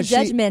be so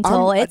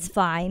judgmental. It's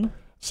fine.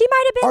 She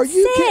might have been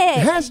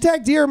sick.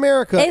 Hashtag Dear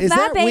America. Is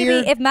that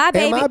weird? If my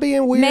baby, am I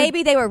being weird?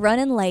 Maybe they were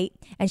running late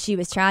and she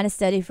was trying to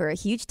study for a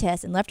huge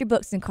test and left her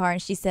books in the car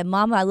and she said,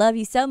 Mama, I love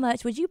you so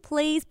much. Would you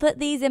please put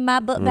these in my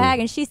book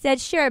bag? And she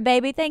said, sure,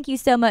 baby. Thank you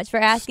so much for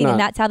asking. And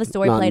that's how the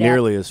story played out. Not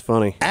nearly as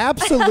funny.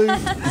 Absolute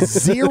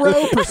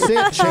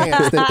 0%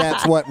 chance that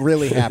that's what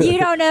really happened. You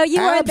don't know. You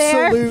weren't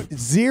there. Absolute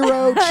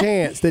zero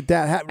chance that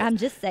happened. I'm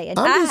just saying.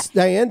 I'm just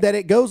saying that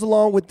it goes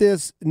along with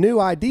this new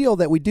ideal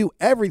that we do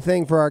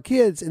everything for our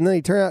kids and then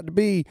they turn out to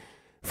be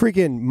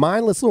freaking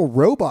mindless little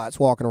robots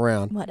walking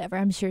around. Whatever.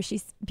 I'm sure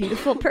she's a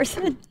beautiful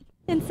person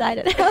inside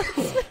and out.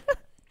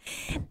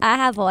 I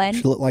have one.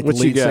 She looked like the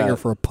lead singer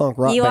for a punk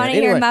rock band. You want to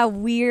hear my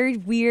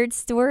weird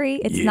story?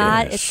 It's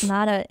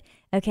not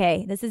a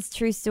Okay, this is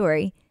true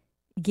story.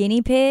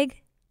 Guinea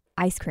pig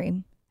ice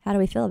cream. How do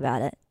we feel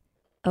about it?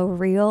 A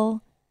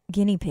real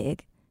guinea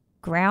pig.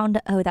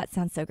 Ground. Oh, that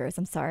sounds so gross.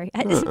 I'm sorry.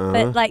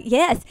 But like,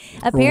 yes,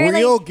 apparently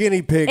real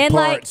guinea pig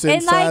parts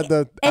inside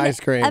the ice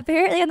cream.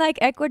 Apparently, in like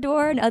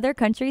Ecuador and other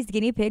countries,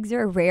 guinea pigs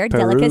are a rare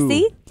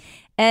delicacy.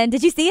 And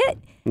did you see it?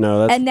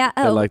 No, that's.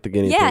 I like the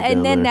guinea pig. Yeah,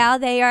 and then there. now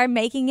they are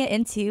making it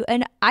into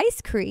an ice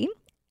cream.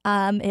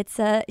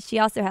 She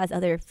also has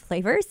other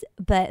flavors,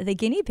 but the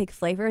guinea pig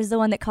flavor is the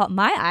one that caught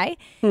my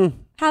eye.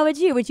 How would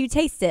you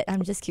taste it?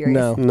 I'm just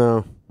curious.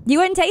 No. You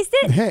wouldn't taste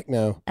it? Heck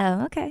no.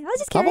 Oh, okay. I was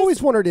just curious. I've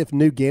always wondered if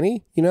New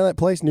Guinea, you know that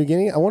place, New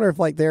Guinea? I wonder if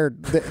like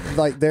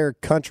their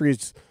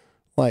country's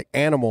like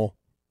animal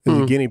is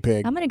a guinea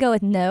pig. I'm going to go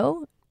with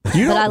no,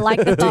 You but I don't- like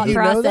the thought Do you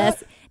know process.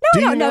 that? No, Do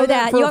I you don't know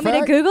that. for You a want me to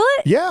fact? Google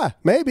it? Yeah,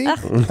 maybe.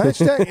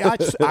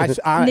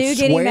 I New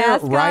Guinea swear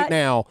mascot? right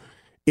now,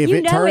 if You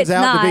it know turns it's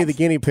out to be not. the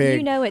guinea pig,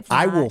 You know it's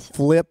I will not.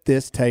 flip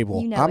this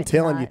table. You know I'm it's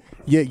telling not.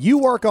 you. Yeah, you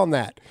work on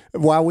that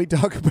while we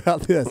talk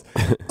about this.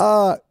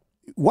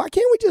 Why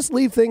can't we just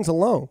leave things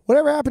alone?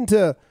 Whatever happened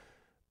to,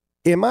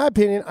 in my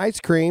opinion, ice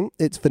cream?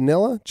 It's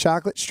vanilla,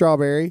 chocolate,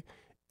 strawberry,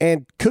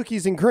 and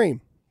cookies and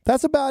cream.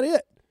 That's about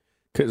it.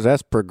 Because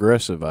that's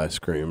progressive ice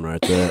cream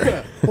right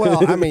there.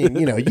 Well, I mean,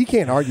 you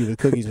can't argue with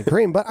cookies and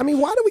cream, but I mean,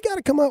 why do we got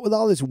to come up with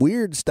all this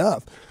weird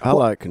stuff? I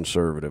like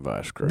conservative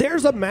ice cream.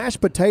 There's a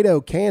mashed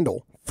potato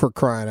candle, for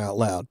crying out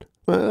loud.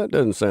 Well, that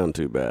doesn't sound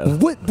too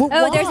bad. But Oh,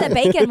 why? there's a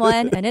bacon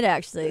one, and it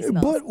actually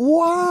smells. But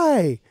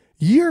why?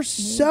 You're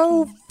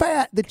so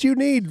fat that you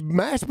need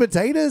mashed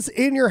potatoes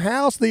in your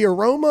house. The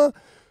aroma.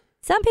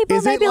 Some people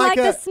Is maybe it like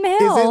the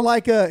smell.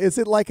 Is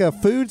it like a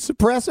food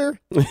suppressor?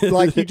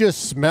 Like you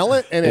just smell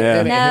it and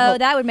Yeah. it No,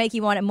 that would make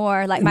you want it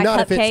more. Like my not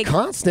cupcake. if it's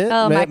constant.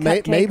 Oh, my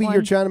cupcake maybe you're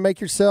one. trying to make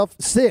yourself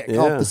sick Yeah.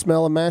 off the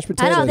smell of mashed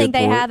potatoes. I don't think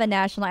they point. have a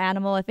national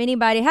animal. If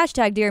anybody,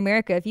 # Dear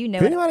America, if you know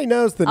If it. anybody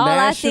knows the All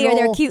I see are their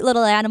national cute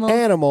little animals.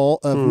 animal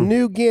of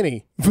New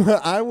Guinea,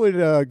 I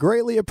would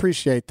greatly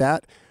appreciate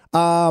that.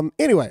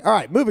 Anyway, all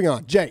right, moving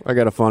on. Jake. I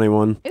got a funny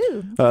one.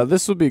 Ooh.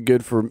 This will be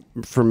good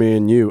for me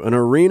and you. An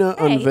arena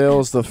Hey.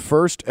 unveils the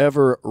first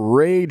ever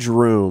Rage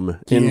Room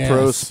in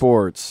pro Yes.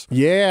 sports.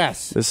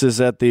 Yes. This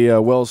is at the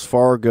Wells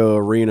Fargo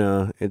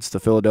Arena. It's the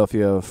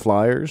Philadelphia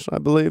Flyers, I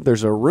believe.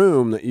 There's a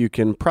room that you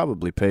can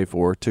probably pay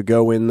for to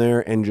go in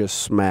there and just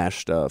smash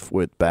stuff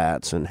with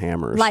bats and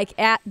hammers. Like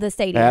at the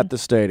stadium. At the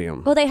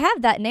stadium. Well, they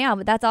have that now,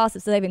 but that's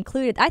awesome. So they've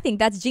included. I think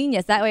that's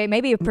genius. That way,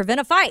 maybe prevent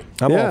a fight.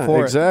 I'm Yeah, all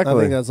for exactly. it. I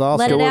think that's awesome.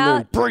 Let Go it in there out.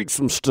 and break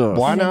some stuff.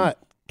 Why not?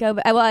 Go.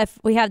 Well, if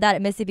we have that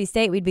at Mississippi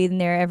State, we'd be in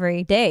there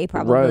every day,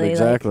 probably. Right, like-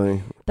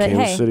 exactly. but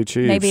Kansas hey, City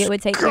Chiefs. maybe it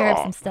would take care of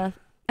some stuff.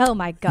 Oh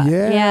my God!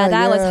 Yeah,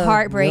 that was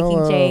heartbreaking,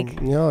 y'all, Jake.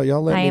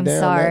 Y'all let I me am down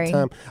sorry. that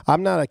time.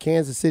 I'm not a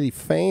Kansas City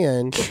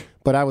fan,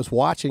 but I was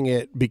watching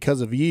it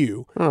because of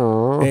you,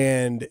 Aw.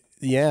 and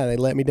yeah, they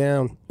let me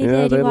down. He Yeah,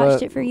 did. He they watched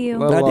let- it for you.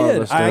 let- I a lot of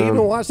did. us I down.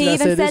 even watched He it. I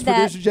even said, "This said is that.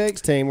 producer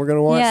Jake's team. We're going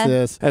to watch Yeah.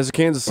 this." As a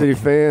Kansas City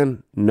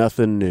fan,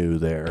 nothing new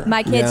there.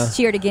 My kids Yeah.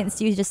 cheered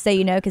against you, just so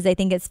you know, because they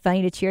think it's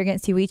funny to cheer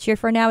against who we cheer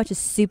for now, which is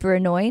super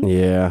annoying.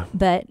 Yeah,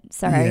 But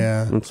sorry.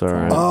 Yeah. that's all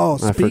right. Oh,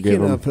 I forgive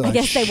speaking them. of, I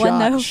guess they won,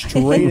 shot though.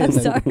 straight in I'm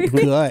the sorry.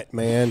 gut,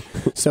 man.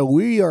 So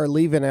we are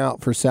leaving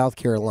out for South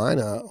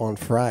Carolina on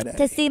Friday.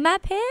 To see my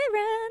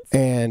parents.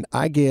 And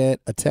I get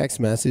a text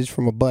message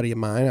from a buddy of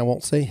mine. I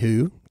won't say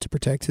who to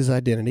protect his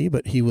identity,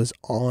 but he was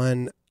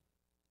on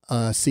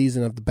a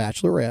season of The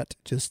Bachelorette.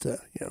 Just a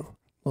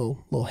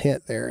little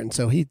hint there. And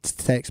so he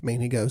texts me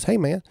and he goes, "Hey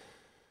man,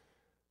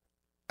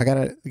 I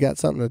got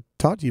something to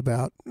talk to you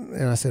about."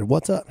 And I said,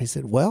 "What's up?" He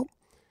said, "Well,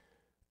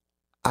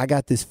 I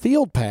got this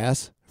field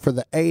pass for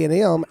the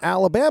A&M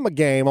Alabama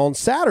game on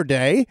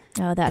Saturday."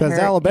 Oh, that Because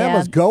hurt.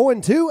 Alabama's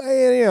going to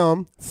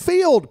A&M,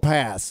 field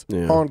pass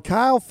Yeah. on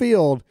Kyle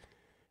Field,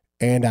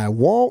 and I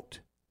won't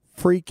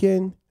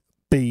freaking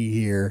be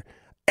here.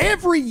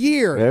 Every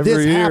year Every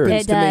this year. happens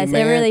It to me, does. It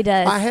man. really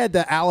does. I had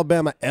the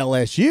Alabama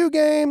LSU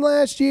game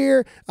last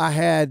year. I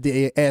had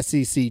the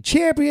SEC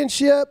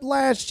championship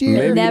last year.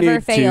 Maybe Never you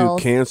need fails.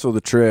 to cancel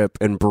the trip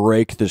and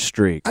break the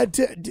streak. And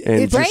just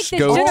Break this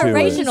go to it.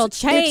 generational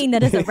chain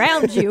that is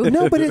around you.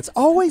 No, but it's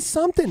always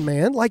something,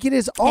 man. Like it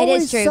is It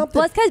always is true. something.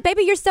 Well, it's because,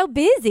 baby, you're so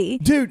busy.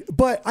 Dude,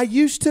 but I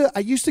used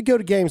to go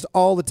to games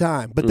all the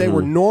time, but they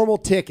were normal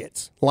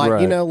tickets, like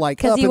Right. like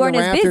 'Cause up you in the weren't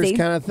as rafters busy.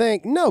 kind of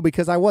thing. No,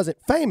 because I wasn't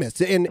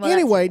famous. And Well,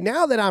 anyway,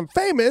 now that I'm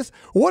famous,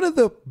 one of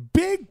the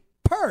big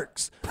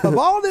perks of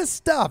all this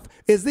stuff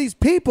is these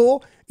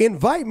people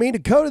invite me to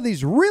go to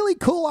these really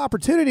cool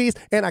opportunities,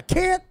 and I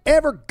can't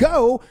ever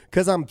go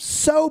because I'm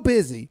so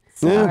busy.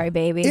 Sorry,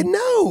 baby.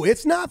 No,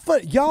 it's not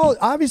fun. Y'all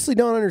obviously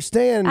don't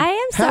understand. I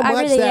am how so- I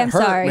much really that am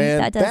hurt, sorry. man.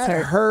 That does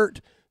hurt.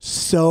 hurt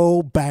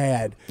so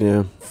bad.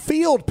 Yeah.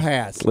 Field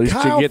pass. At least you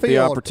Kyle get the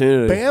Field,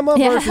 opportunity. Bama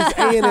Yeah. versus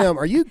A&M.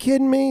 Are you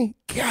kidding me?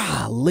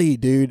 Golly,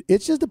 dude.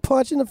 It's just a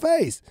punch in the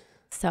face.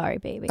 Sorry,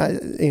 baby.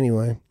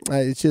 Anyway,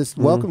 it's just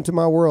welcome to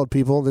my world,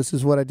 people. This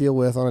is what I deal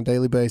with on a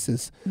daily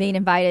basis. Being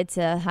invited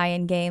to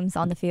high-end games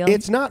on the field.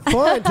 It's not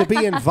fun to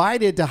be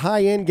invited to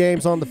high-end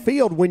games on the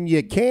field when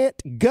you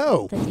can't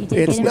go.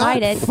 It's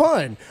not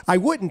fun. I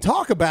wouldn't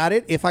talk about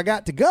it if I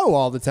got to go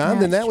all the time.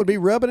 Then that would be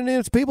rubbing it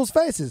in people's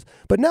faces.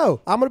 But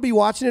no, I'm going to be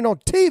watching it on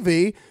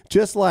TV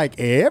just like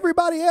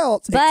everybody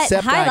else,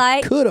 except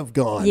I could have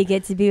gone. You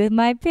get to be with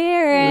my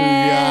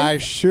parents. Yeah, I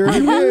sure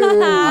do.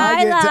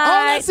 I get to.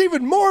 Oh, that's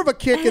even more of a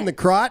kick in the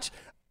crotch.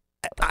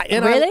 I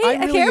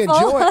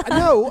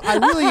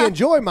really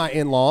enjoy my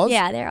in-laws.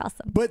 Yeah, they're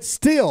awesome. But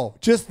still,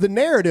 just the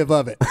narrative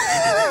of it.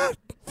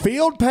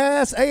 Field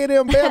pass,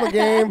 A&M Bama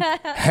game,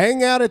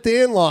 hang out at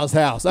the in-laws'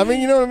 house. I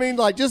mean, you know what I mean?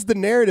 Like, just the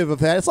narrative of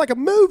that. It's like a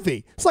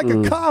movie. It's like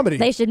a comedy.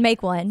 They should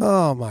make one.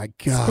 Oh, my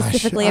gosh.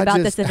 Specifically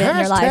about this event in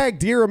your life. Hashtag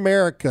Dear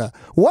America.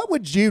 What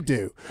would you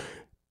do?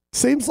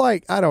 Seems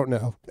like, I don't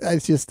know.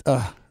 It's just,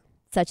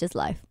 such is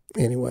life.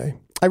 Anyway.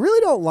 I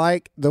really don't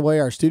like the way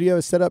our studio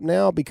is set up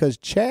now because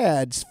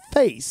Chad's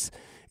face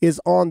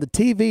is on the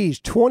TVs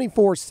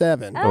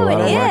 24/7. Oh, it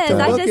is.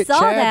 I just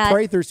saw Chad that.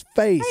 Prather's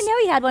face. I know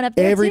he had one up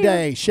there every too.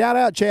 day. Shout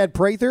out Chad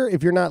Prather.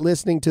 If you're not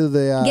listening to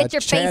the Get your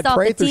Chad face off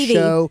Prather the TV.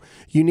 show,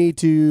 you need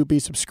to be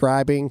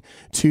subscribing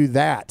to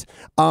that.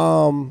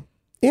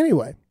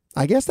 Anyway.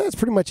 I guess that's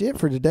pretty much it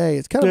for today.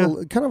 It's kind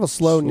of a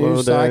slow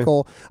news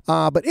cycle.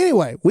 But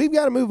anyway, we've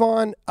got to move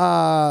on.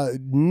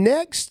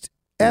 Next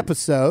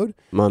episode,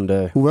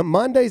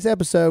 Monday's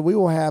episode, we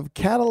will have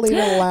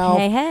Catalina Lau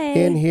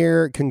in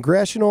here,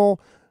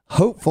 congressional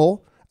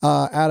hopeful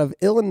out of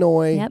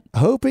Illinois,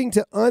 hoping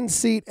to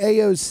unseat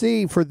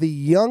AOC for the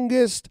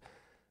youngest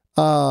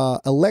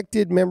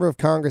elected member of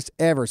Congress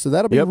ever. So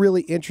that'll be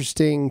really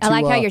interesting. I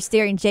like how you're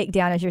staring Jake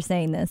down as you're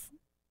saying this.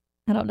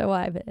 I don't know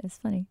why, but it's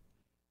funny.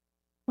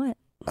 What?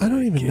 I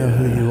don't even know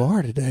who you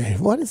are today.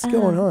 What is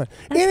going on?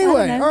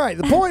 Anyway, all right.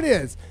 The point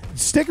is,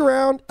 stick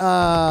around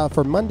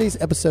for Monday's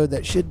episode.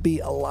 That should be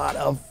a lot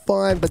of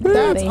fun. But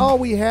that's all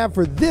we have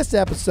for this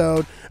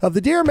episode of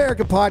the Dear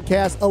America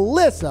podcast.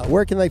 Alyssa,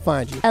 where can they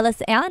find you?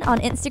 Alyssa Allen on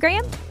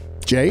Instagram.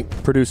 Jake?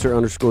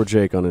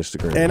 Producer_Jake on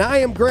Instagram. And I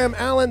am Graham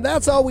Allen.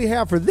 That's all we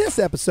have for this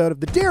episode of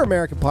the Dear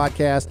America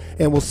podcast.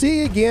 And we'll see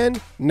you again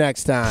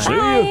next time.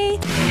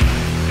 Bye.